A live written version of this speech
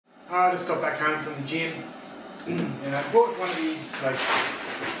I just got back home from the gym and I bought one of these like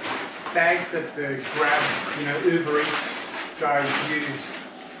bags that the Grab, Uber Eats guys use.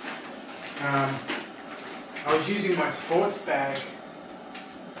 I was using my sports bag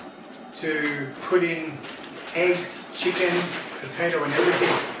to put in eggs, chicken, potato and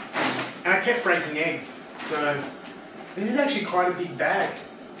everything, and I kept breaking eggs. So this is actually quite a big bag.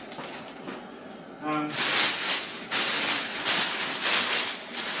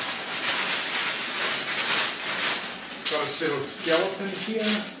 It's got its little skeleton here.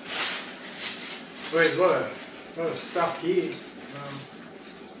 Well, there's a lot of stuff here.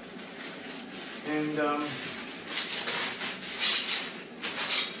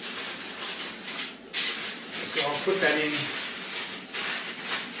 So I'll put that in.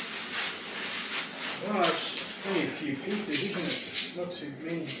 Oh, it's only a few pieces, isn't it? Not too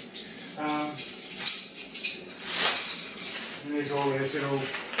many. And there's all those little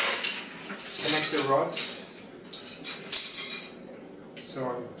connector rods. So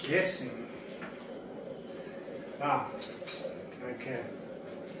I'm guessing. Okay.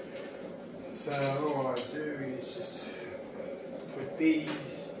 So all I do is just put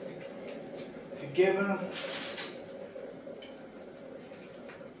these together.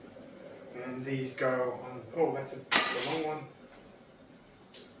 And these go on. Oh, that's a long one.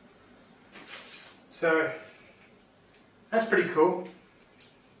 So that's pretty cool.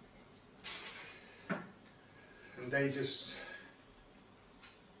 And they just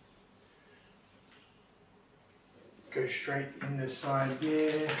go straight in the side. Yeah,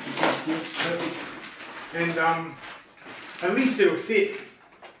 you can see it, perfect. And at least it'll fit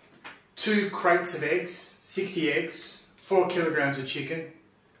 2 crates of eggs, 60 eggs, 4 kilograms of chicken,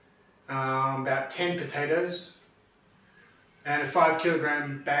 about 10 potatoes, and a 5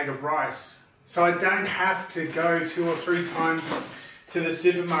 kilogram bag of rice. So I don't have to go 2 or 3 times to the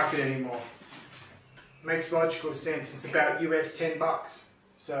supermarket anymore. Makes logical sense. It's about US 10 bucks.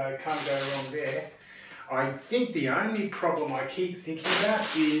 So can't go wrong there. I think the only problem I keep thinking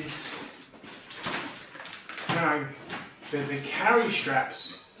about is the carry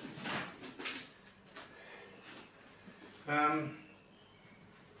straps.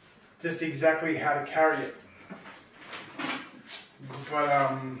 Just exactly how to carry it.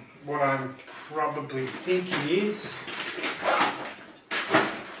 But what I'm probably thinking is,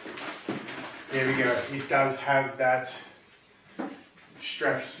 there we go, it does have that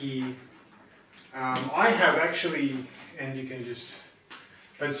strap here. I have actually, and you can just,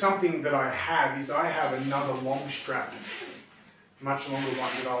 but something that I have is I have another long strap, much longer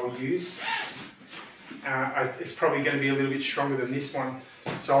one that I'll use. It's probably going to be a little bit stronger than this one,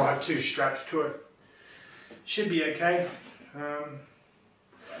 so I'll have 2 straps to it. Should be okay.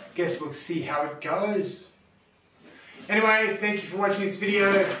 Guess we'll see how it goes. Anyway, thank you for watching this video,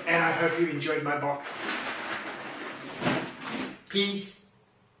 and I hope you enjoyed my box. Peace.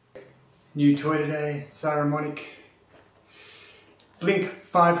 New toy today, Saramonic Blink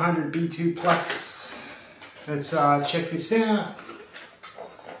 500 B2 Plus. Let's check this out.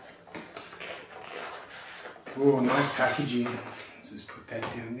 Oh, nice packaging. Let's just put that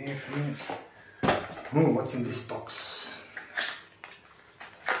down there for a minute. Oh, what's in this box?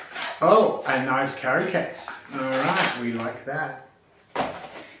 Oh, a nice carry case. Alright, we like that.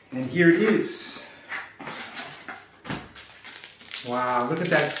 And here it is. Wow, look at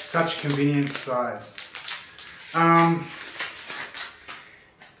that, such convenient size.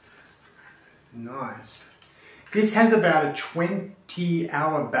 Nice. This has about a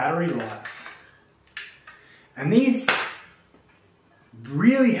 20-hour battery life. And these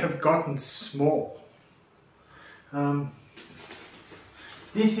really have gotten small.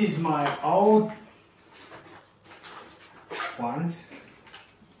 This is my old ones.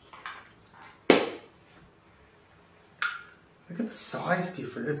 Look at the size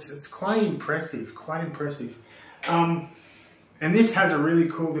difference. It's quite impressive, And this has a really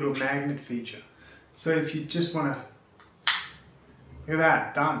cool little magnet feature. So if you just want to, look at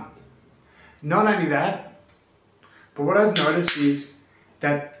that, done. Not only that, but what I've noticed is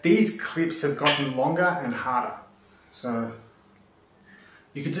that these clips have gotten longer and harder. So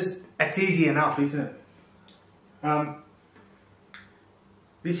you could just, it's easy enough, isn't it?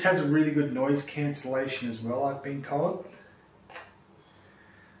 This has a really good noise cancellation as well, I've been told.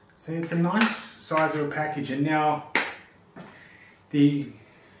 So it's a nice size of a package. And now the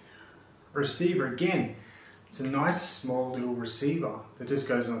receiver, again, it's a nice small little receiver that just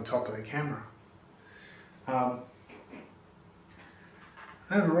goes on the top of the camera.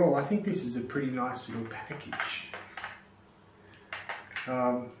 Overall, I think this is a pretty nice little package.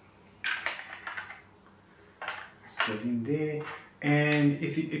 Let's put it in there. and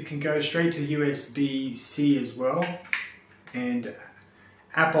if it can go straight to USB-C as well, and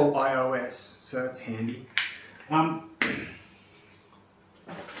Apple iOS, so that's handy. So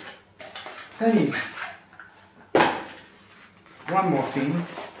only one more thing.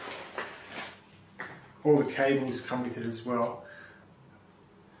 All the cables come with it as well.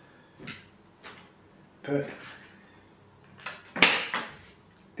 But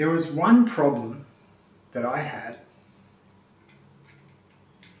there was one problem that I had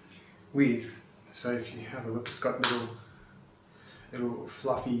with, so if you have a look, it's got a little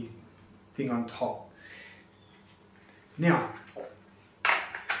fluffy thing on top. Now,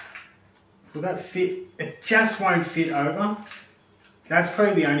 will that fit? It just won't fit over. That's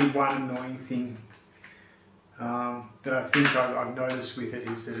probably the only one annoying thing that I think I've noticed with it,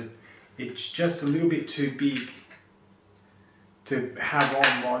 is that it's just a little bit too big to have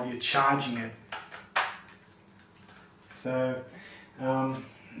on while you're charging it. So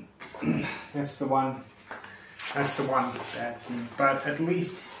that's the one bad thing. But at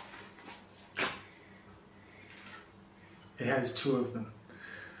least it has two of them.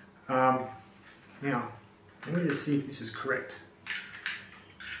 Now, let me just see if this is correct.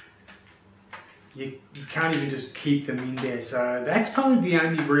 You can't even just keep them in there, so that's probably the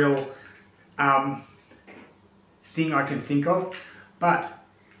only real thing I can think of. But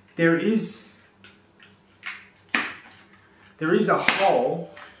there is a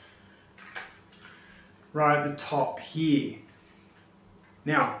hole right at the top here.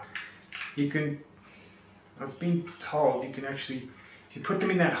 Now, I've been told you can actually, if you put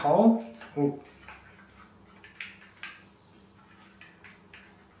them in that hole,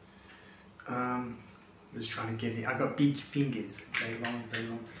 just trying to get it. I've got big fingers, very long.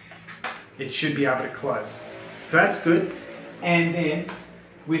 It should be able to close. So that's good. And then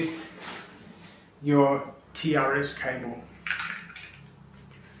with your TRS cable,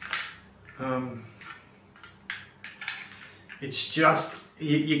 it's just,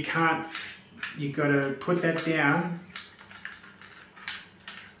 you can't, you got to put that down.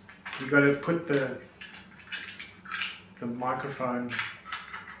 You got to put the microphone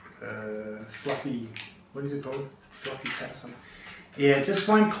fluffy, what is it called? Fluffy cap or something. Yeah, it just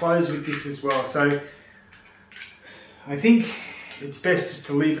won't close with this as well. So I think it's best just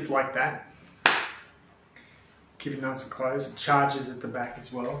to leave it like that. Keep it nice and closed. It charges at the back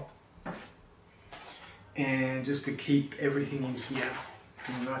as well. And just to keep everything in here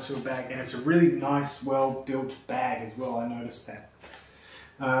in a nice little bag. And it's a really nice, well-built bag as well. I noticed that.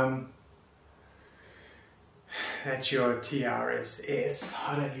 That's your TRS-S.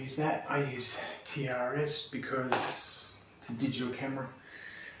 I don't use that. I use TRS because it's a digital camera.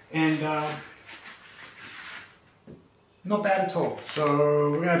 And not bad at all.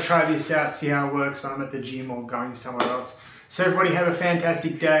 So we're going to try this out, see how it works when I'm at the gym or going somewhere else. So everybody have a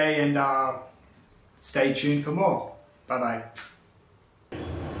fantastic day, and stay tuned for more. Bye-bye.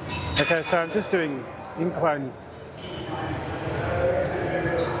 Okay, so I'm just doing incline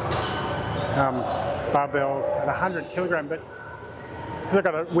barbell at 100 kilogram, but because I've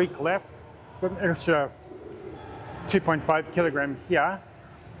got a week left, got an extra 2.5 kilogram here,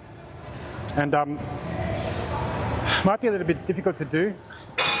 and might be a little bit difficult to do.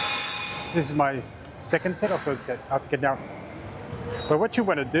 This is my second set or third set, I forget now. But what you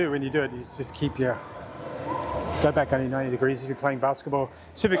want to do when you do it is just keep your, go back only 90 degrees if you're playing basketball.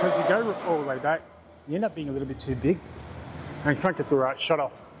 So because you go all the way back, you end up being a little bit too big, and you can't get the right shot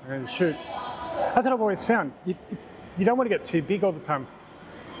off and shoot. That's what I've always found. You don't want to get too big all the time.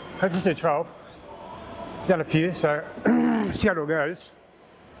 I just do 12. Done a few, so see how it all goes.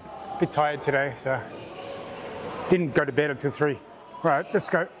 A bit tired today, so didn't go to bed until 3. Right, let's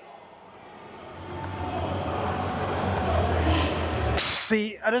go.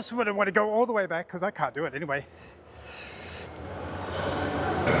 See, I just wouldn't want to go all the way back because I can't do it anyway.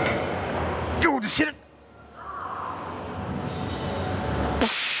 Oh, just hit it.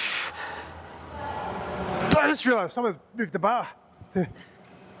 I just realised someone's moved the bar.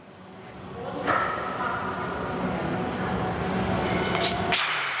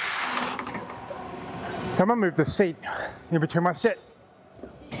 Someone moved the seat in between my set.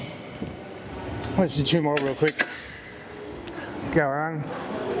 Let's do 2 more real quick. Go around.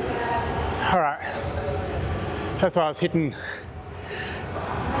 Alright. That's why I was hitting.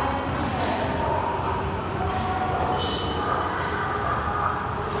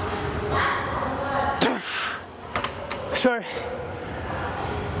 So,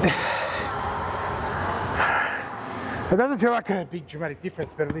 it doesn't feel like a big dramatic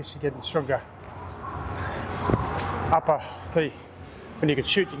difference, but at least you're getting stronger upper. So when you can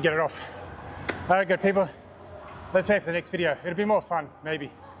shoot, you can get it off. Alright, good people. let's say for the next video. It'll be more fun,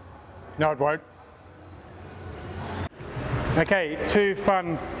 maybe. No, it won't. Okay, 2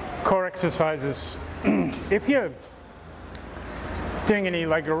 fun core exercises. If you're doing any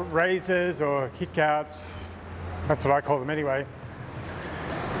leg raises or kickouts, that's what I call them anyway,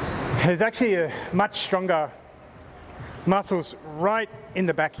 there's actually a much stronger muscles right in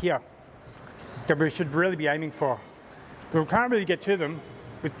the back here that we should really be aiming for. We can't really get to them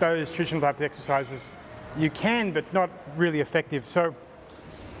with those traditional type of exercises. You can, but not really effective. So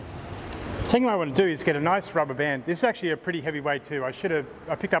the thing I want to do is get a nice rubber band. This is actually a pretty heavy weight too. I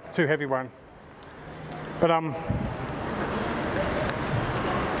picked up a too heavy one. But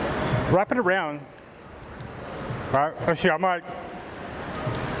wrap it around. Right, actually I might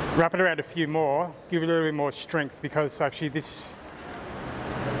wrap it around a few more, give it a little bit more strength, because actually this is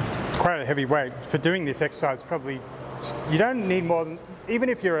quite a heavy weight. For doing this exercise, probably, you don't need more than, even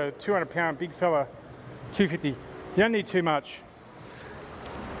if you're a 200-pound big fella, 250, you don't need too much.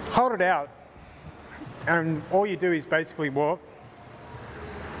 Hold it out, and all you do is basically walk.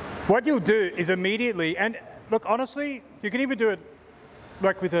 What you'll do is immediately, and look, honestly, you can even do it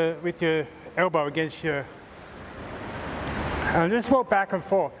like with your elbow against your, and just walk back and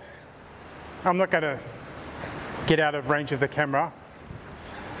forth. I'm not going to get out of range of the camera.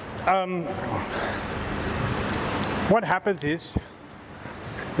 What happens is,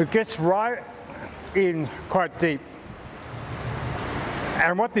 it gets right in quite deep.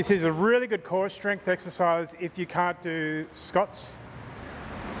 And what this is a really good core strength exercise if you can't do squats.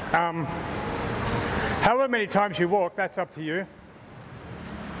 However many times you walk, that's up to you.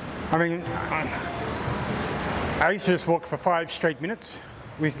 I mean, I used to just walk for 5 straight minutes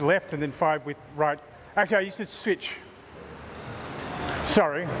with left and then 5 with right. Actually, I used to switch.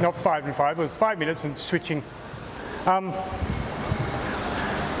 Sorry, not 5 and 5, it was 5 minutes and switching.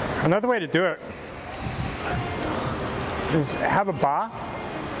 Another way to do it is have a bar.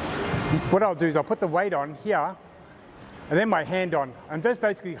 What I'll do is I'll put the weight on here and then my hand on, and just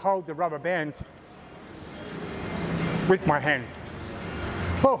basically hold the rubber band with my hand.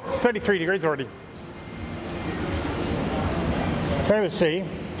 Oh, it's 33 degrees already. Very see.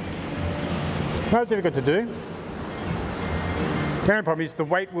 Not difficult to do. The only problem is the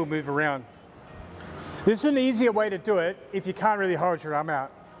weight will move around. This is an easier way to do it if you can't really hold your arm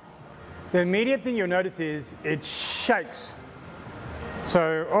out. The immediate thing you'll notice is it shakes.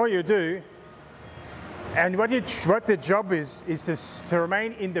 So all you do, and what the job is to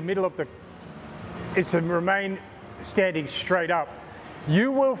remain in the middle of the, is to remain standing straight up.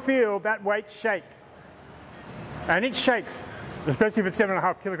 You will feel that weight shake, and it shakes, especially if it's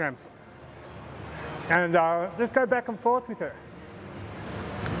 7.5 kilograms. And just go back and forth with it,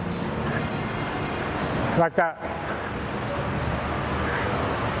 like that.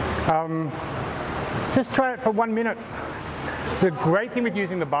 Just try it for 1 minute. The great thing with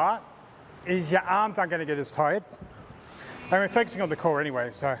using the bar is your arms aren't going to get as tired. And we're focusing on the core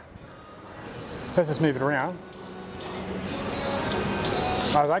anyway, so let's just move it around.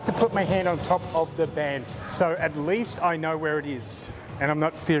 I like to put my hand on top of the band, so at least I know where it is and I'm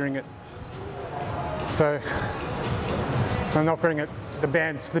not fearing it. So I'm not fearing it, the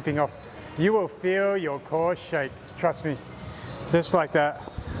band slipping off. You will feel your core shake, trust me, just like that.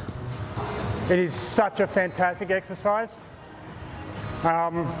 It is such a fantastic exercise.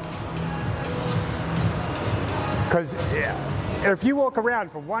 Because if you walk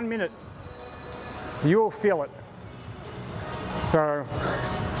around for 1 minute, you will feel it. So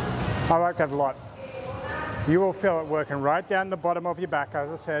I like that a lot. You will feel it working right down the bottom of your back, as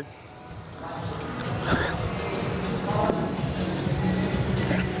I said.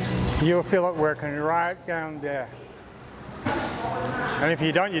 You'll feel it working right down there. And if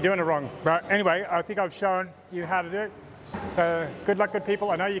you don't, you're doing it wrong. But anyway, I think I've shown you how to do it. Good luck, good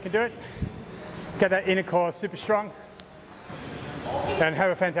people. I know you can do it. Get that inner core super strong. And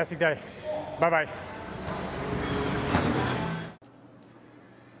have a fantastic day. Bye-bye.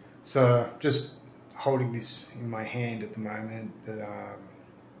 So just holding this in my hand at the moment, but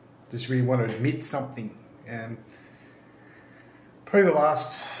just really want to admit something. And probably the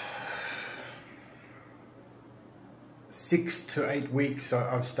last 6 to 8 weeks,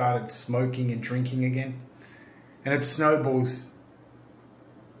 I've started smoking and drinking again, and it snowballs.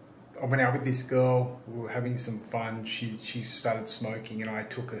 I went out with this girl, we were having some fun, she started smoking and I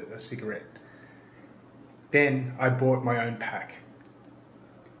took a cigarette. Then I bought my own pack.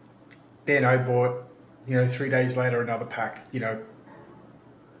 Then I bought, 3 days later another pack,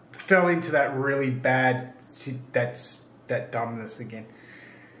 fell into that really bad, that dumbness again.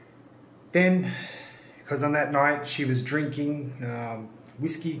 Then, because on that night she was drinking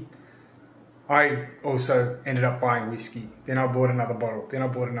whiskey, I also ended up buying whiskey. Then I bought another bottle. Then I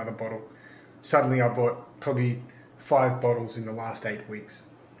bought another bottle. Suddenly I bought probably 5 bottles in the last 8 weeks.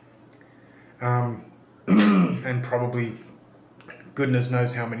 And probably goodness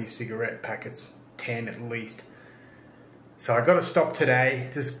knows how many cigarette packets, 10 at least. So I got to stop today.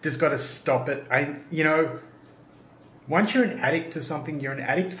 Just got to stop it. You know, once you're an addict to something, you're an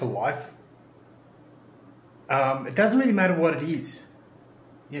addict for life. It doesn't really matter what it is.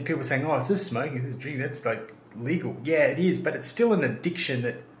 You know, people are saying, "Oh, it's just smoking, it's just drinking. That's like legal." Yeah, it is, but it's still an addiction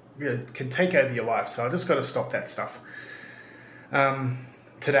that can take over your life. So I just got to stop that stuff.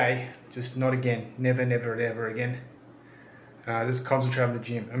 Today, just not again. Never, never, ever again. Just concentrate on the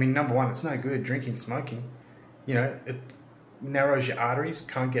gym. I mean, number one, it's no good drinking, smoking. You know, it narrows your arteries,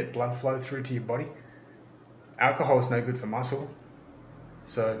 can't get blood flow through to your body. Alcohol is no good for muscle.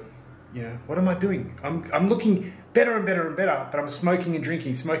 So, you know, what am I doing? I'm looking better and better and better, but I'm smoking and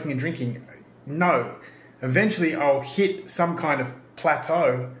drinking, smoking and drinking. No. Eventually I'll hit some kind of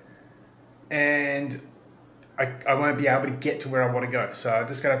plateau and I won't be able to get to where I want to go. So I'm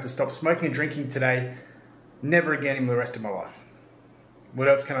just going to have to stop smoking and drinking today. Never again in the rest of my life. What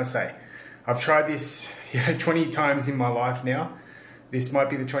else can I say? I've tried this 20 times in my life now. This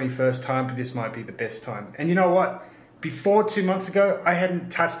might be the 21st time, but this might be the best time. And you know what? Before 2 months ago, I hadn't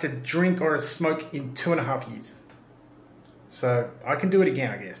touched a drink or a smoke in 2.5 years. So I can do it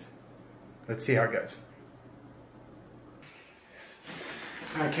again, I guess. Let's see how it goes.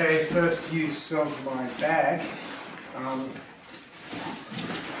 Okay, first use of my bag.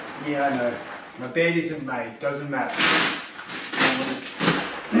 Yeah, I know. My bed isn't made, doesn't matter.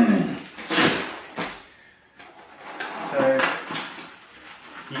 So,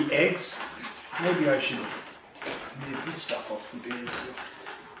 the eggs, maybe I should leave this stuff off the bed as well.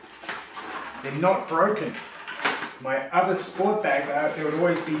 They're not broken. My other sport bag, there would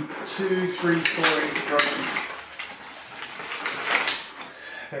always be 2, 3, 4 eggs broken.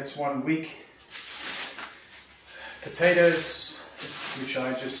 That's 1 week. Potatoes, which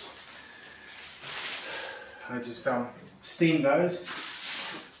I just steam those.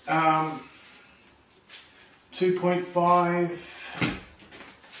 2.5,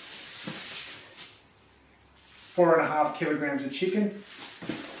 4.5 kilograms of chicken.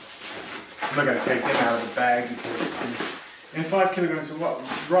 I'm not going to take them out of the bag and 5 kilograms of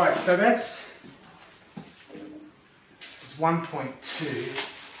rice. So that's 1.2.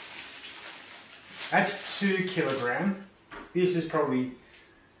 That's 2 kilograms. This is probably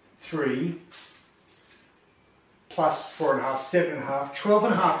 3 plus 4.5, 7.5,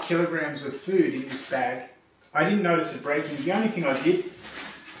 12.5 kilograms of food in this bag. I didn't notice it breaking. The only thing I did,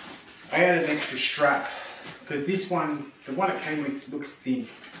 I added an extra strap because this one, the one it came with, looks thin,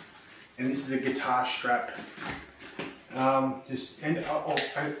 and this is a guitar strap. And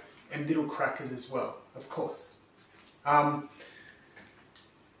little crackers as well, of course.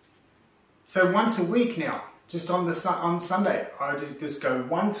 So once a week now, just on Sunday, I just go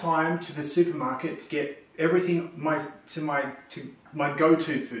one time to the supermarket to get everything to my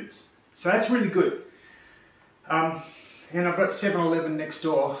go-to foods. So that's really good. And I've got 7-Eleven next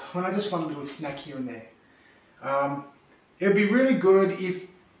door when I just want a little snack here and there. It would be really good if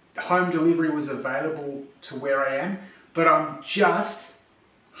home delivery was available to where I am, but I'm just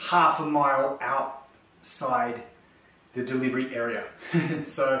half a mile outside the delivery area.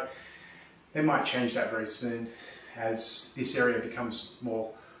 So they might change that very soon as this area becomes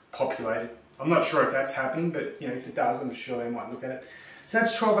more populated. I'm not sure if that's happening, but you know, if it does, I'm sure they might look at it. So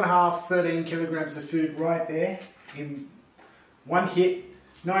that's 12.5, 13 kilograms of food right there in one hit,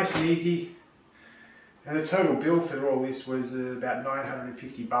 nice and easy. And the total bill for all this was about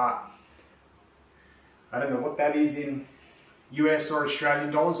 950 baht. I don't know what that is in US or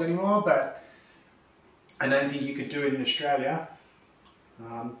Australian dollars anymore, but I don't think you could do it in Australia.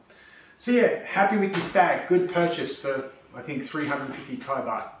 So yeah, happy with this bag. Good purchase for, I think, 350 Thai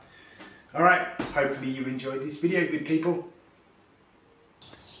baht. Alright, hopefully you enjoyed this video, good people.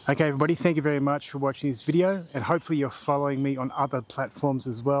 Okay everybody, thank you very much for watching this video, and hopefully you're following me on other platforms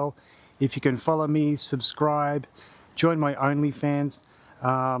as well. If you can follow me, subscribe, join my OnlyFans,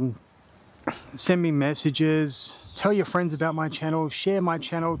 send me messages, tell your friends about my channel, share my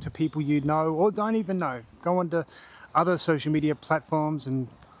channel to people you know or don't even know. Go on to other social media platforms and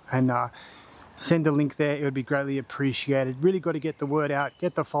send a link there. It would be greatly appreciated. Really got to get the word out,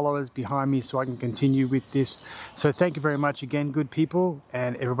 get the followers behind me so I can continue with this. So thank you very much again, good people,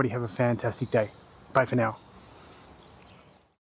 and everybody have a fantastic day. Bye for now.